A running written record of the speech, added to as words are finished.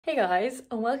Hey guys,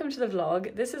 and welcome to the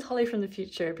vlog. This is Holly from the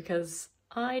future because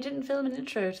I didn't film an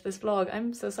intro to this vlog.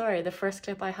 I'm so sorry. The first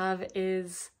clip I have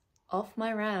is off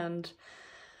my round.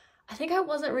 I think I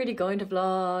wasn't really going to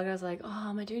vlog. I was like, oh,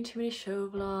 am I doing too many show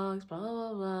vlogs, blah,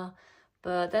 blah, blah.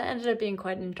 But that ended up being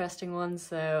quite an interesting one,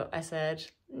 so I said,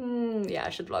 yeah, I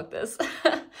should vlog this.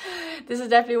 This is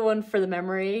definitely one for the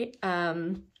memory.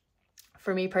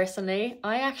 For me personally,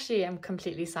 I actually am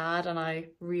completely sad and I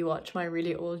rewatch my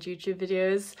really old YouTube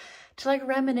videos to like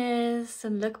reminisce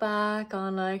and look back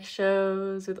on like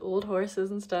shows with old horses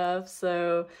and stuff.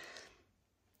 So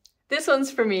this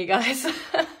one's for me, guys.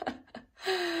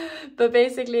 But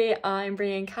basically I'm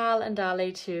bringing Cal and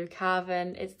Dali to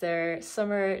CAVAN. It's their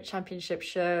summer championship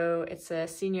show. It's a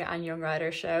senior and young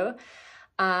rider show.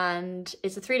 And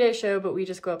it's a 3-day show, but we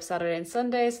just go up Saturday and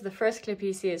Sunday. So the first clip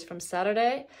you see is from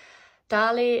Saturday.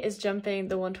 Dali is jumping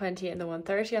the 120 and the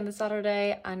 130 on the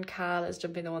Saturday, and Cal is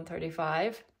jumping the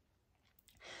 135.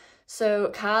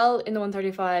 So Cal in the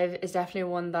 135 is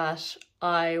definitely one that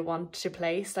I want to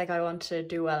place. Like, I want to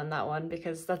do well in that one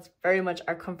because that's very much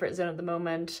our comfort zone at the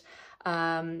moment.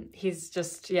 He's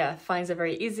just, yeah, finds it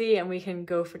very easy and we can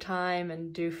go for time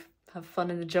and have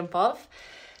fun in the jump off.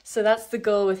 So that's the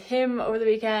goal with him over the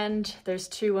weekend. There's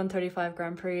 2 135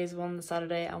 Grand Prix, one on the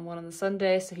Saturday and one on the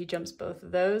Sunday, so he jumps both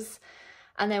of those.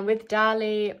 And then with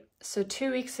Dali, so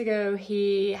 2 weeks ago,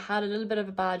 he had a little bit of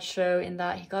a bad show in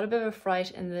that he got a bit of a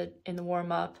fright in the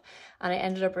warm-up, and I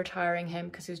ended up retiring him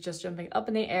because he was just jumping up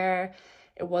in the air.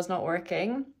 It was not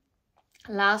working.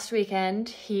 Last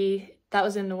weekend, that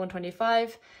was in the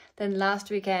 125. Then last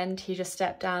weekend, he just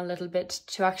stepped down a little bit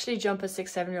to actually jump a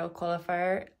 6-7-year-old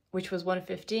qualifier, which was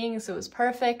 115, so it was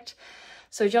perfect.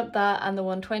 So he jumped that and the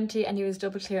 120, and he was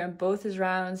double clear in both his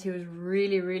rounds. He was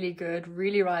really, really good,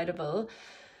 really rideable.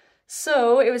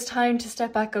 So it was time to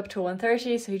step back up to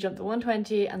 130. So he jumped the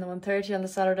 120 and the 130 on the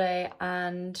Saturday.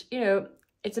 And, you know,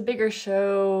 it's a bigger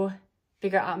show,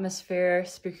 bigger atmosphere,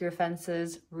 spookier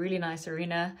fences, really nice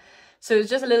arena. So it was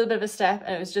just a little bit of a step,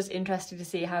 and it was just interesting to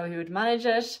see how he would manage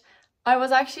it. I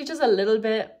was actually just a little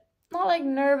bit, not like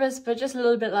nervous, but just a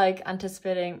little bit like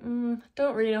anticipating,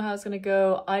 don't really know how it's going to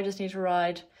go. I just need to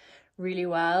ride really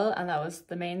well, and that was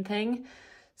the main thing.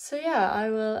 So yeah, I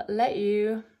will let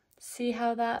you see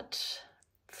how that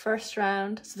first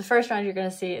round. So the first round you're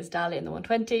going to see is Dali in the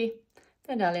 120,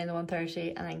 then Dali in the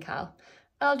 130, and then Cal.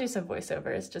 I'll do some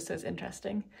voiceovers just so it's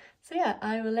interesting. So yeah,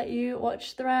 I will let you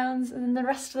watch the rounds and then the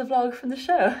rest of the vlog from the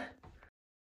show.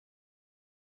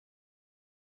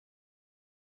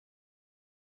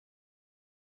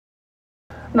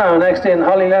 Now, next in,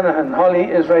 Holly Lenahan. Holly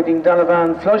is riding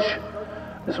Lenahan Flush.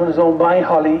 This one is owned by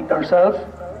Holly herself.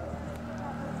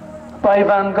 By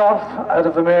Van Gogh, out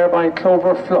of the mare by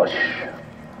Clover Flush.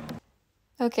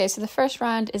 Okay, so the first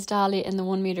round is Dali in the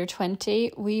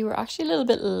 1m20. We were actually a little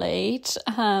bit late,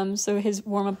 so his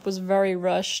warm-up was very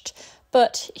rushed,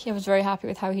 but he was very happy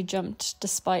with how he jumped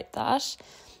despite that.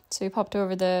 So he popped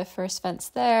over the first fence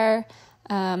there.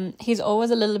 He's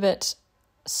always a little bit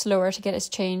slower to get his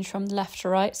change from left to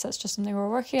right, so that's just something we're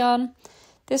working on.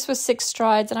 This was 6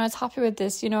 strides, and I was happy with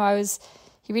this. You know,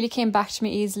 he really came back to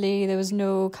me easily. There was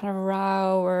no kind of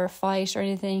row or fight or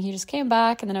anything. He just came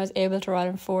back, and then I was able to ride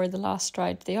him forward the last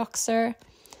stride to the oxer.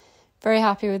 Very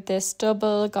happy with this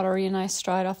double. Got a really nice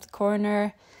stride off the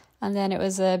corner, and then it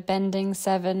was a bending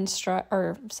 7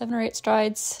 or 8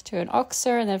 strides to an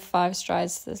oxer, and then 5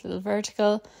 strides to this little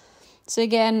vertical. So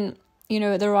again, you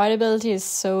know, the rideability is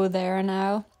so there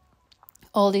now.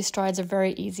 All these strides are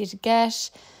very easy to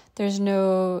get. There's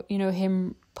no, you know,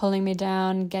 him pulling me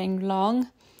down, getting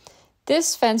long.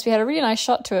 This fence, we had a really nice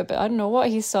shot to it, but I don't know what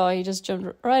he saw. He just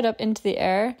jumped right up into the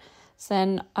air. So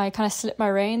then I kind of slipped my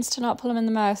reins to not pull him in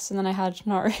the mouth, and then I had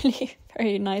not really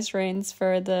very nice reins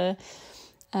for the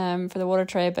water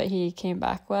tray, but he came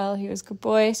back well. He was a good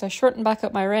boy. So I shortened back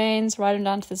up my reins, ride him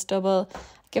down to this double,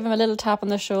 give him a little tap on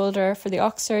the shoulder for the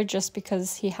oxer, just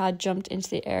because he had jumped into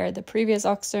the air the previous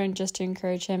oxer, and just to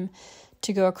encourage him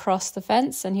to go across the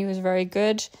fence, and he was very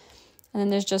good. And then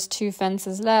there's just 2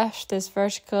 fences left. This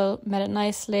vertical met it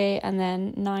nicely, and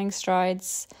then 9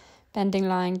 strides bending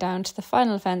lying down to the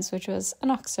final fence, which was an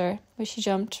oxer, which he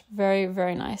jumped very,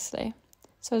 very nicely.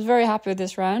 So I was very happy with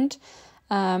this round.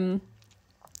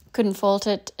 Couldn't fault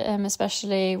it,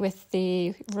 especially with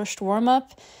the rushed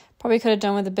warm-up. Probably could have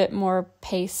done with a bit more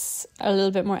pace, a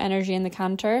little bit more energy in the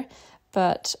canter,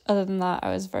 but other than that,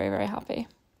 I was very, very happy.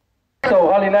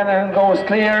 So Holly Lenahan goes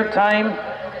clear, time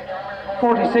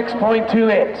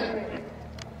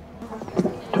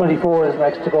 46.28. 24 is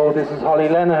next to go. This is Holly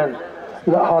Lenahan.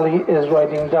 Holly is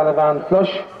riding Lenahan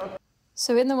Flush.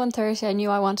 So in the 130, I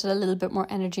knew I wanted a little bit more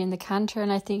energy in the canter,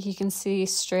 and I think you can see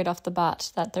straight off the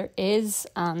bat that there is,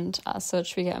 and as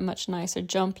such we get a much nicer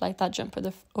jump. Like that jump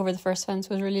over the first fence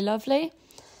was really lovely.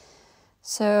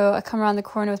 So I come around the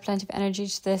corner with plenty of energy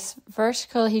to this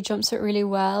vertical. He jumps it really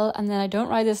well, and then I don't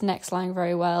ride this next line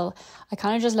very well. I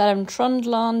kind of just let him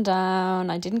trundle on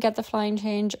down. I didn't get the flying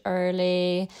change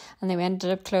early, and then we ended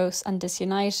up close and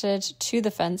disunited to the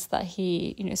fence that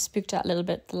he, spooked at a little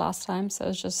bit the last time. So it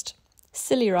was just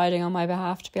silly riding on my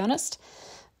behalf, to be honest.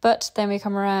 But then we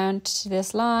come around to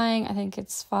this line. I think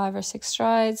it's 5 or 6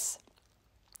 strides.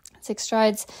 6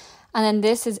 strides. And then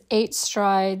this is 8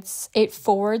 strides, 8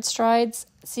 forward strides.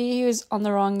 See, he was on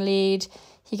the wrong lead.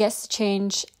 He gets to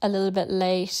change a little bit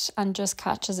late and just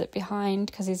catches it behind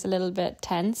because he's a little bit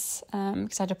tense,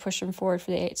 because I had to push him forward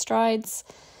for the 8 strides.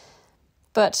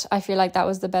 But I feel like that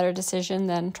was the better decision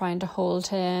than trying to hold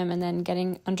him and then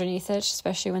getting underneath it,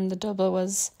 especially when the double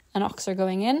was an oxer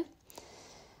going in.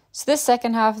 So this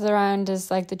second half of the round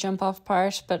is like the jump off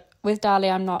part, but with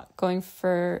Dali I'm not going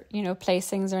for,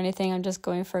 placings or anything. I'm just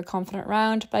going for a confident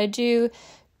round, but I do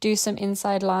some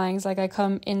inside lines. Like I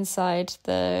come inside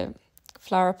the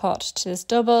flower pot to this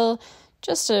double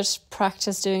just to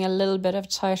practice doing a little bit of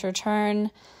tighter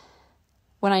turn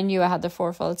when I knew I had the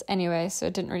 4 faults anyway, so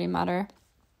it didn't really matter.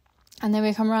 And then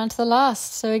we come around to the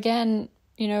last. So again,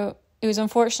 it was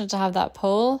unfortunate to have that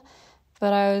pole,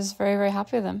 but I was very, very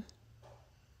happy with him.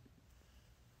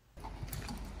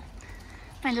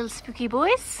 My little spooky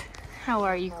boys. How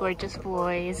are you, gorgeous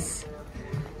boys?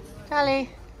 Dali,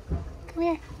 come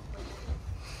here.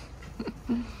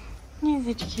 You're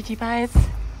such cutie pies.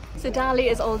 So Dali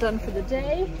is all done for the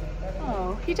day.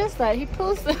 Oh, he does that. He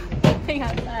pulls the thing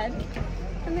outside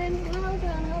and then holds it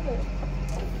and holds it.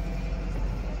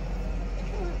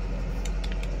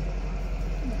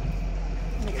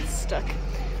 I get stuck.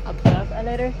 I'll put it up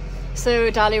later.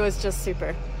 So Dali was just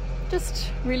super.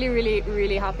 Just really, really,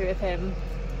 really happy with him.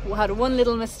 We had one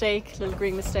little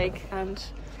green mistake, and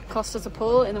cost us a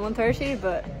pole in the 130,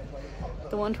 but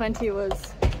the 120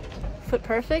 was foot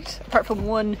perfect, apart from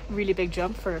one really big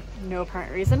jump for no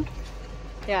apparent reason.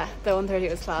 Yeah, the 130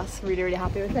 was class. Really, really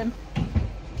happy with him.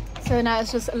 So now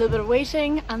it's just a little bit of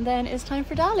waiting, and then it's time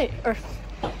for Dali,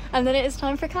 and then it is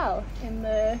time for Cal in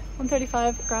the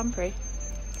 135 Grand Prix.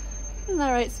 Isn't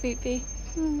that right, sweet pea?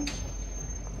 Yeah,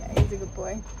 he's a good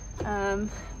boy.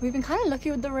 We've been kind of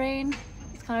lucky with the rain.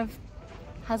 It kind of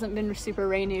hasn't been super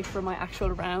rainy for my actual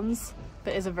rounds,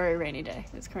 but it's a very rainy day.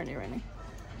 It's currently raining.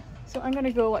 So I'm going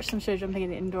to go watch some show jumping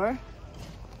in the indoor.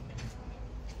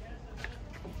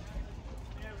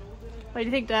 What do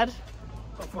you think, Dad?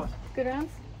 What? Good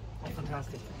rounds?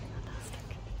 Fantastic.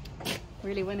 Fantastic.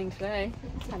 Really winning today.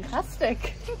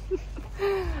 Fantastic.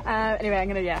 Anyway, I'm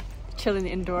going to, chill in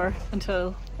the indoor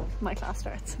until my class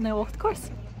starts, and then walk the course.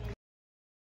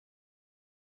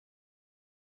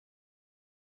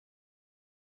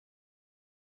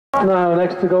 Now,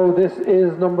 next to go, this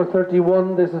is number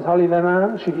 31. This is Holly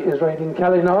Lenahan. She is riding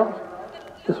Lenahan.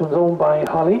 This one's owned by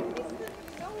Holly.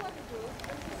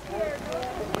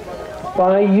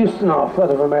 By Ustinov, out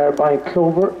of a mare by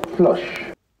Clover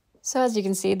Flush. So as you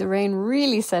can see, the rain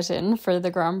really set in for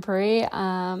the Grand Prix,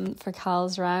 for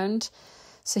Cal's round.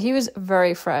 So he was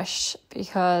very fresh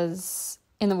because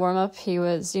in the warm-up he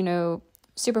was,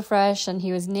 super fresh, and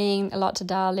he was kneeing a lot to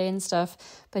Dali and stuff,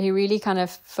 but he really kind of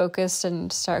focused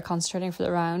and started concentrating for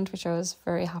the round, which I was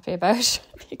very happy about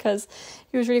because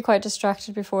he was really quite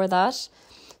distracted before that.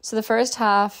 So the first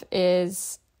half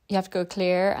is you have to go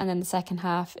clear, and then the second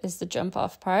half is the jump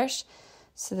off part.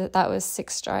 So that was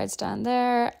 6 strides down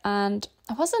there, and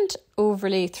I wasn't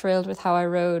overly thrilled with how I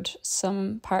rode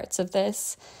some parts of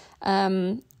this.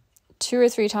 2 or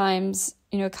 3 times,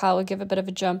 Cal would give a bit of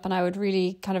a jump and I would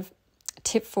really kind of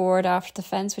tip forward after the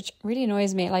fence, which really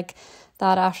annoys me. Like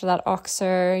that after that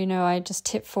oxer, I just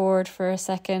tip forward for a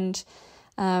second.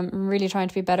 I'm really trying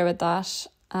to be better with that,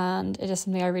 and it is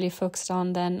something I really focused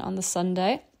on then on the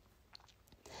Sunday.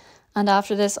 And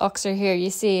after this oxer here, you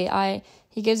see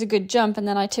he gives a good jump, and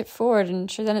then I tip forward,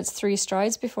 and sure, then it's 3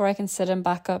 strides before I can sit him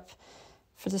back up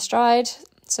for the stride.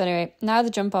 So anyway, now the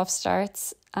jump off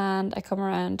starts, and I come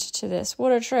around to this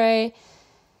water tray,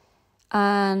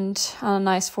 and on a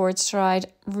nice forward stride.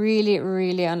 Really,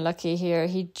 really unlucky here.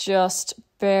 He just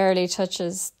barely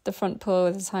touches the front pole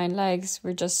with his hind legs.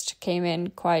 We just came in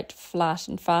quite flat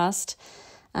and fast,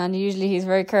 and usually he's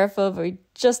very careful, but we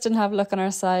just didn't have luck on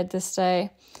our side this day.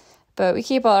 But we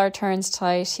keep all our turns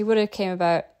tight. He would have came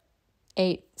about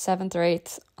 7th or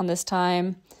 8th on this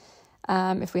time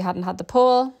if we hadn't had the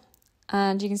pole.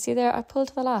 And you can see there I pulled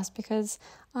to the last because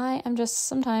I am just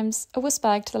sometimes a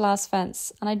whiz-bag to the last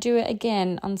fence, and I do it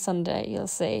again on Sunday, you'll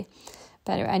see.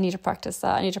 But anyway, I need to practice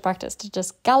that. I need to practice to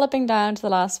just galloping down to the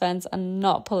last fence and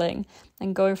not pulling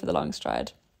and going for the long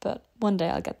stride. But one day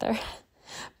I'll get there.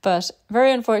 But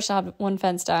very unfortunate to have one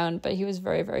fence down, but he was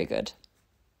very, very good.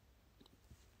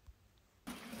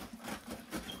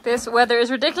 This weather is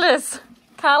ridiculous.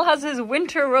 Cal has his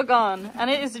winter rug on and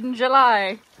it is in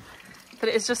July, but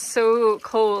it is just so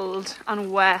cold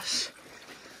and wet.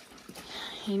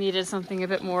 He needed something a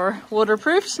bit more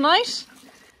waterproof tonight.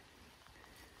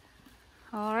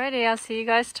 Alrighty, I'll see you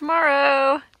guys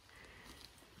tomorrow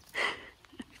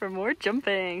for more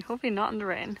jumping, hopefully not in the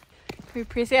rain. Can you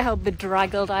appreciate how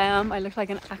bedraggled I am? I look like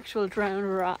an actual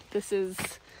drowned rat. This is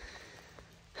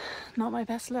not my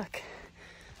best look.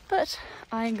 But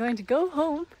I'm going to go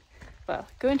home, well,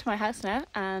 go into my house now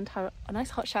and have a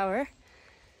nice hot shower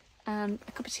and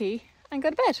a cup of tea and go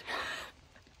to bed.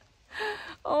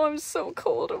 Oh, I'm so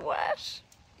cold and wet.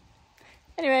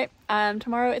 Anyway,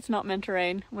 tomorrow it's not meant to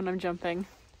rain when I'm jumping.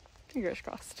 Fingers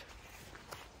crossed.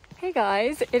 Hey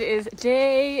guys, it is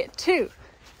day 2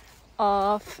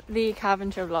 of the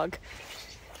CAVAN show vlog.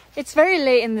 It's very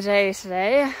late in the day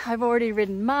today. I've already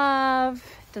ridden Mav,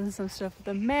 done some stuff with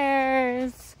the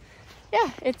mares. Yeah,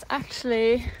 it's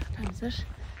actually, what time is it?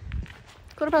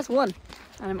 1:15,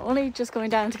 and I'm only just going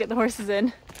down to get the horses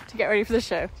in to get ready for the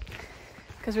show.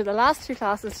 Because we're the last 2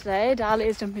 classes today. Dali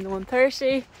is jumping the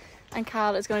 130 and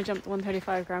Cal is going to jump the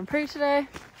 135 Grand Prix today.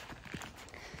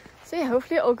 So yeah,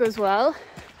 hopefully it all goes well.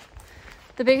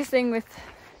 The biggest thing with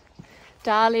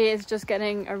Dali is just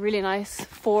getting a really nice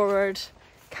forward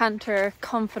canter,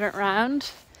 confident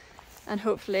round, and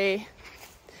hopefully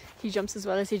he jumps as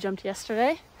well as he jumped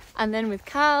yesterday. And then with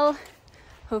Cal,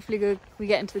 hopefully we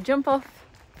get into the jump off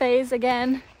phase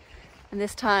again, and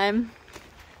this time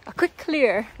a quick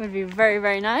clear would be very,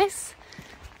 very nice,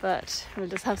 but we'll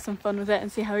just have some fun with it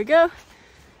and see how we go.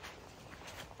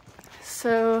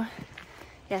 So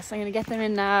yes, I'm going to get them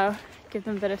in now, give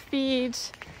them a bit of feed,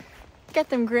 get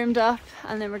them groomed up,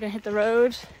 and then we're going to hit the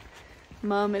road.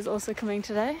 Mum is also coming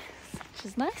today, which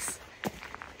is nice.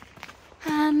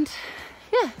 And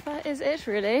yeah, that is it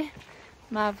really.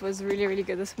 Mav was really, really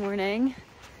good this morning.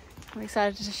 I'm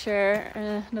excited to share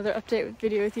another update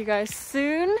video with you guys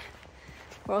soon.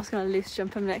 We're also going to loose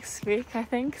jump him next week, I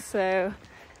think, so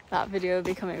that video will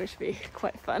be coming, which will be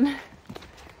quite fun.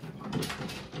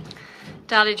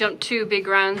 Daddy jumped 2 big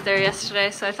rounds there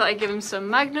yesterday, so I thought I'd give him some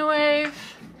Magna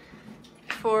Wave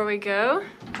before we go,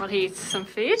 while he eats some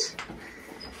feed.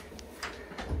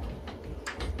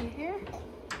 Here.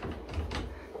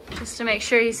 Just to make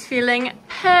sure he's feeling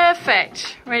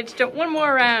perfect. Ready to jump 1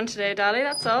 more round today, Daddy,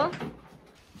 that's all.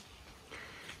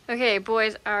 Okay,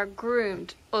 boys are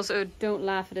groomed. Also, don't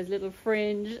laugh at his little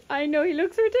fringe. I know he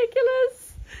looks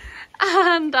ridiculous.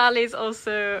 And Dali's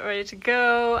also ready to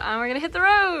go, and we're gonna hit the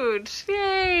road.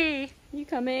 Yay! You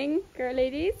coming, girl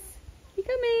ladies? You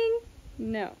coming?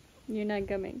 No, you're not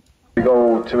coming. We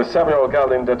go to a 7-year-old gal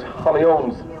named Holly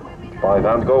owns. 5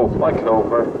 and go, like it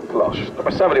over, flush.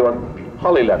 Number 71,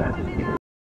 Holly Lenahan.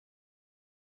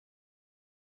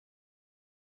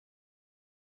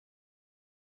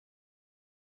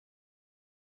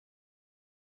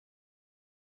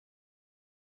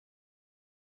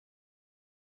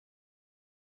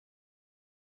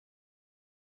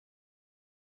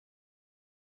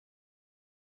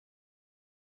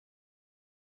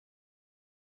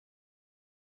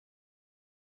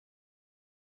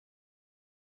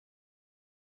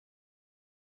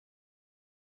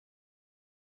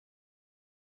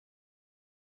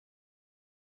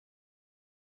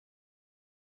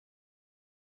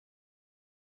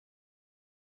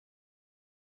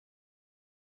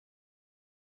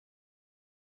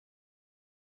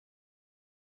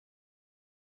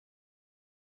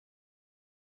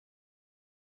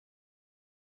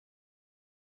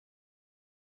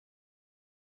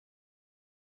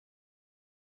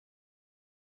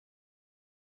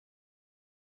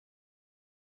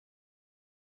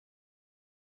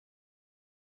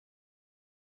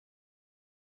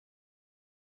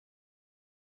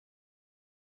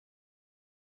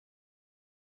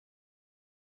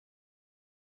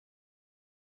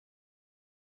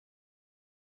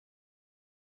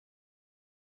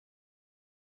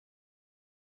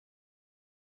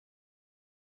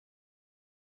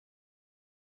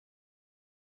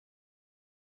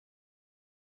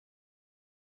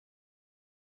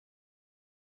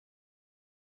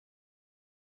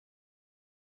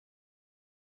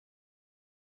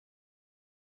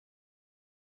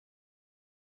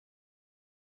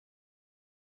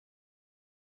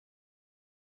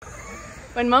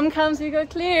 When Mum comes, we go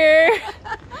clear.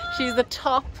 She's the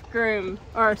top groom,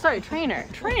 or sorry, trainer.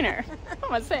 What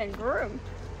am I saying? Groom.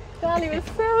 Dali was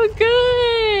so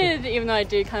good, even though I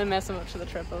do kind of mess him up to the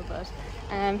triple, but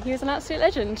he was an absolute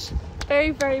legend. Very,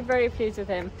 very, very pleased with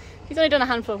him. He's only done a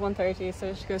handful of 130,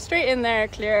 so she goes straight in there,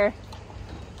 clear.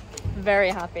 Very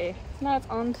happy. So now it's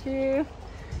on to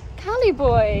Cali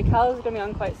boy. Cal's going to be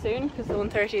on quite soon because the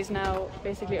 130 is now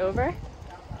basically over.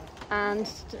 And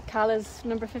Cal is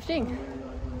number 15.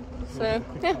 So,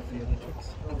 yeah.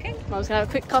 Okay. Mom's gonna have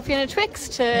a quick coffee and a Twix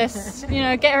to, you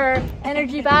know, get her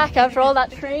energy back after all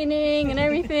that training and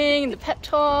everything, and the pep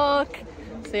talk.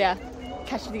 So yeah,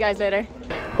 catch you guys later.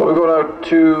 Well, we go now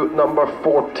to number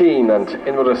 14, and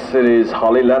in with us it is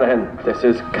Holly Lenahan. This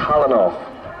is Kalinov,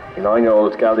 the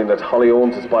 9-year-old gelding that Holly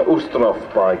owns. Is by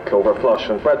Ustanov by Clover Flush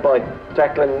and bred by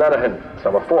Declan Lenahan. It's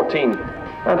number 14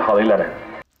 and Holly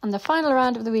Lenahan. And the final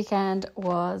round of the weekend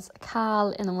was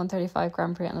Cal in the 135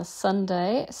 Grand Prix on a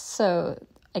Sunday. So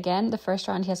again, the first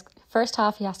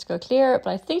half he has to go clear,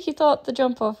 but I think he thought the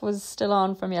jump off was still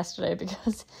on from yesterday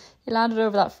because he landed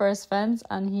over that first fence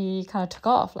and he kind of took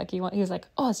off. Like he was like,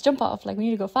 oh, it's jump off, like we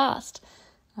need to go fast.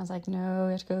 I was like, no,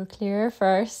 we have to go clear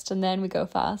first and then we go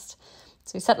fast.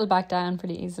 So he settled back down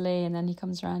pretty easily, and then he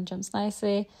comes around, jumps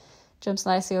nicely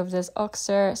over this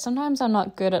oxer. Sometimes I'm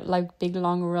not good at like big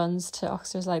long runs to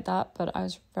oxers like that, but I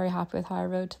was very happy with how I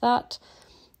rode to that.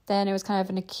 Then it was kind of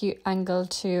an acute angle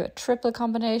to a triple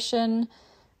combination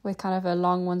with kind of a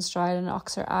long one stride and an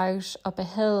oxer out up a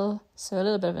hill. So a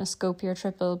little bit of a scopier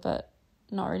triple, but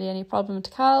not really any problem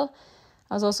to Cal.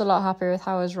 I was also a lot happier with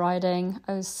how I was riding.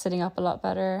 I was sitting up a lot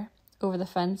better over the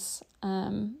fence.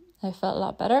 I felt a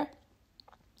lot better.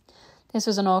 This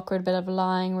was an awkward bit of a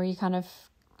line where you kind of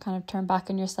turn back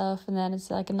on yourself, and then it's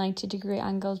like a 90-degree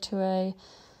angle to a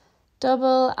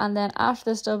double, and then after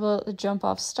this double the jump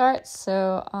off starts.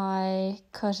 So I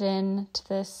cut in to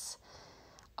this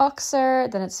oxer,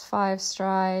 then it's 5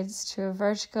 strides to a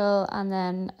vertical and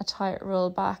then a tight roll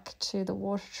back to the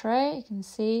water tray. You can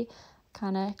see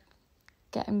kind of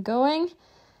get him going,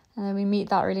 and then we meet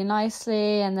that really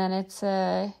nicely, and then it's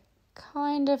a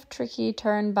kind of tricky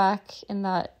turn back in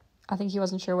that I think he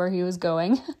wasn't sure where he was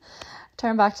going.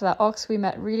 Turn back to that ox, we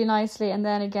met really nicely, and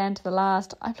then again to the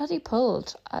last, I bloody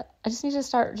pulled. I just need to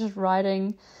start just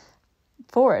riding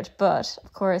forward, but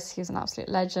of course he was an absolute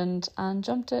legend and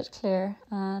jumped it clear,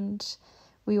 and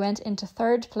we went into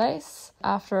 3rd place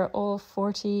after all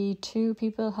 42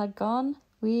 people had gone.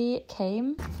 We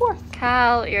came 4th.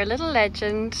 Cal, you're a little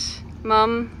legend.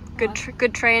 Mum,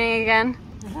 good training again.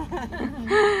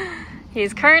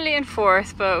 He's currently in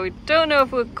 4th, but we don't know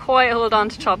if we'll quite hold on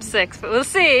to top 6, but we'll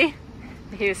see.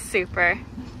 He was super.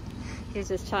 He's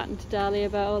just chatting to Dali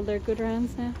about all their good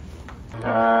rounds now.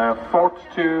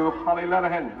 4th to Holly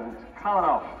Lenahan and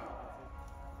Kalinov.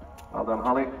 Well done,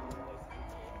 Holly.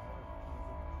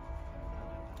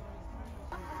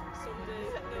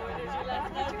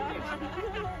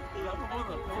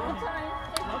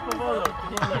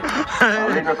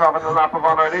 Leaders off in the lap of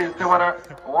honour. It is the winner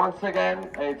once again.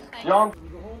 It's John.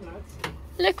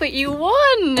 Look what you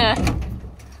won!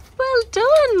 Well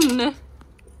done!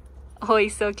 Oh,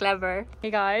 he's so clever. Hey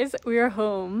guys, we are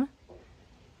home.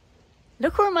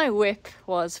 Look where my whip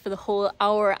was for the whole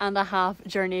hour-and-a-half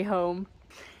journey home.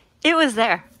 It was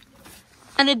there.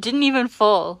 And it didn't even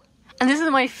fall. And this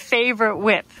is my favourite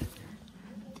whip.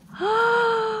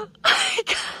 I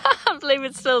can't believe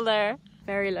it's still there.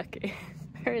 Very lucky.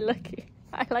 Very lucky.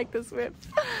 I like this whip.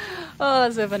 Oh,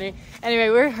 that's so funny. Anyway,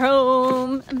 we're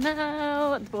home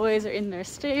now. The boys are in their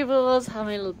stables,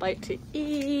 having a little bite to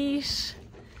eat.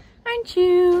 Aren't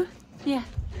you? Yeah.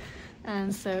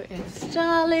 And so it's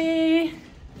Jolly.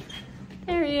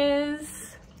 There he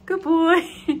is. Good boy.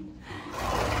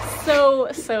 So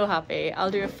happy.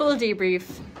 I'll do a full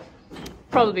debrief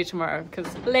probably tomorrow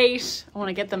because late. I want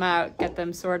to get them out, get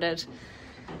them sorted,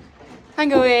 and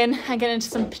go in and get into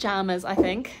some pajamas. I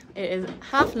think it is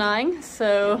 9:30,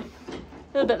 so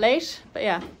a little bit late, but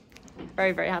yeah,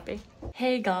 very, very happy.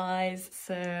 Hey guys,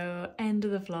 so end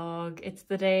of the vlog. It's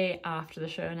the day after the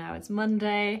show now. It's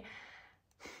Monday.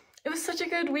 It was such a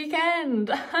good weekend.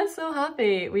 I'm so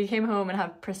happy. We came home and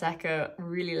had Prosecco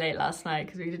really late last night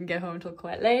because we didn't get home until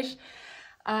quite late.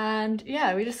 And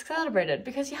yeah, we just celebrated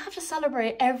because you have to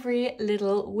celebrate every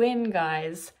little win,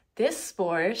 guys. This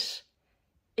sport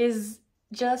is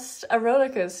just a roller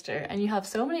coaster and you have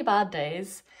so many bad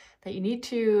days that you need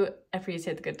to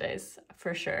appreciate the good days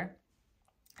for sure.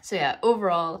 So yeah,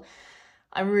 overall,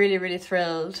 I'm really, really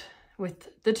thrilled with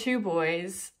the 2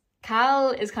 boys. Cal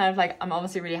is kind of like, I'm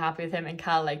obviously really happy with him, and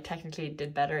Cal like technically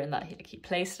did better in that he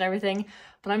placed and everything,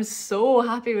 but I'm so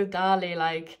happy with Dali.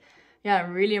 Like yeah,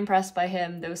 I'm really impressed by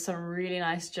him. There was some really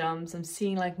nice jumps. I'm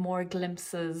seeing like more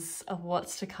glimpses of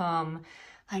what's to come.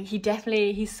 Like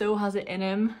he so has it in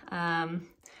him.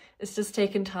 It's just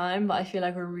taken time, but I feel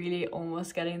like we're really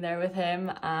almost getting there with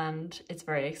him, and it's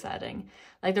very exciting.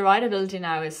 Like the rideability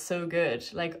now is so good.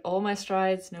 Like all my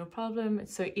strides, no problem.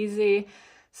 It's so easy.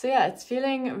 So yeah, it's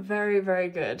feeling very, very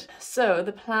good. So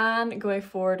the plan going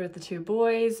forward with the two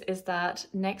boys is that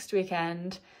next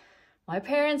weekend, my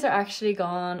parents are actually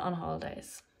gone on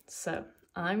holidays. So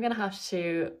I'm gonna have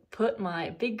to put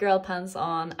my big girl pants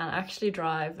on and actually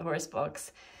drive the horse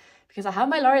box, because I have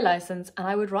my lorry license and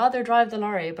I would rather drive the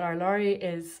lorry, but our lorry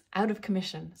is out of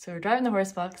commission. So we're driving the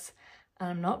horse box and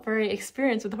I'm not very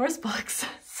experienced with the horse box.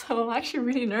 So I'm actually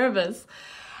really nervous.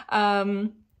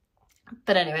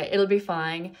 But anyway, it'll be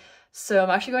fine. So I'm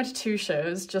actually going to 2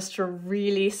 shows just to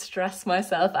really stress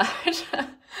myself out.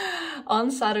 On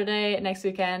Saturday next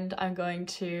weekend, I'm going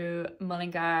to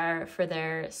Mullingar for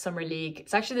their summer league.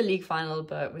 It's actually the league final,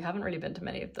 but we haven't really been to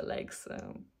many of the legs,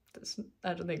 so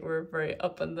I don't think we're very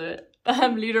up on the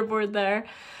leaderboard there.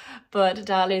 But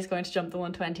Dali is going to jump the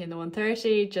 120 and the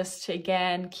 130 just to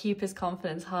again keep his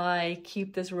confidence high,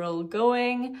 keep this roll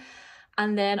going.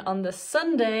 And then on the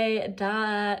Sunday,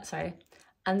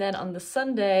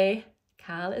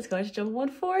 Cal is going to jump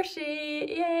 140.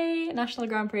 Yay! National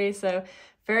Grand Prix. So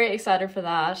very excited for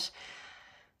that.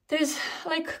 There's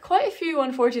like quite a few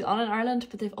 140s on in Ireland,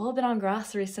 but they've all been on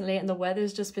grass recently and the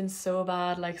weather's just been so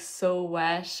bad, like so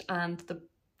wet, and the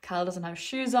Cal doesn't have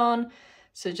shoes on,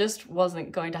 so it just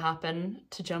wasn't going to happen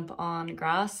to jump on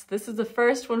grass. This is the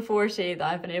first 140 that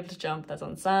I've been able to jump that's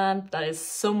on sand, that is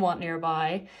somewhat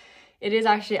nearby. It is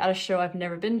actually at a show I've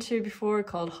never been to before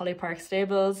called Holly Park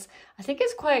Stables. I think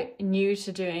it's quite new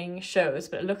to doing shows,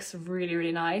 but it looks really,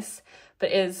 really nice.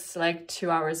 But it is like 2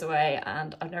 hours away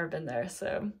and I've never been there,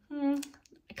 so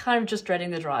kind of just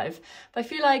dreading the drive. But I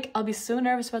feel like I'll be so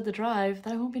nervous about the drive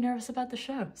that I won't be nervous about the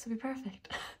show, so it'll be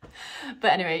perfect.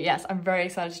 But anyway, yes, I'm very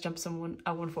excited to jump a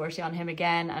 140 on him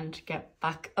again and get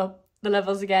back up the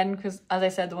levels again, because as I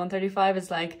said, the 135 is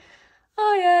like,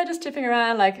 oh yeah, just tipping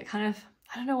around, like kind of,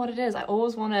 I don't know what it is. I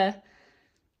always want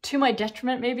to my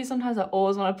detriment maybe sometimes, I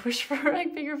always want to push for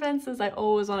like bigger fences. I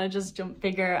always want to just jump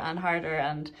bigger and harder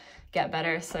and get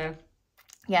better. So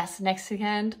yes, next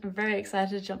weekend, I'm very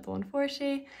excited to jump the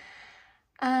 140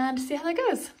 and see how that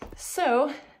goes.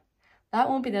 So that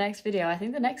won't be the next video. I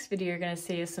think the next video you're going to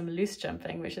see is some loose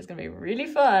jumping, which is going to be really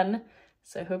fun.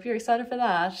 So I hope you're excited for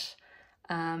that.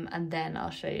 And then I'll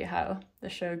show you how the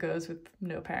show goes with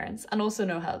no parents and also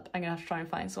no help. I'm gonna have to try and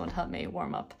find someone to help me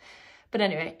warm up. But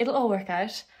anyway, it'll all work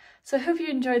out. So I hope you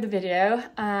enjoyed the video,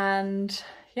 and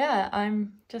yeah,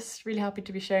 I'm just really happy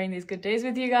to be sharing these good days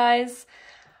with you guys.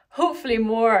 Hopefully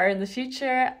more are in the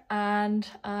future, and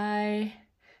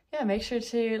make sure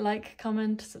to like,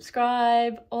 comment,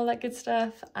 subscribe, all that good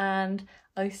stuff, and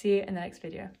I'll see you in the next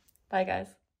video. Bye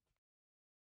guys.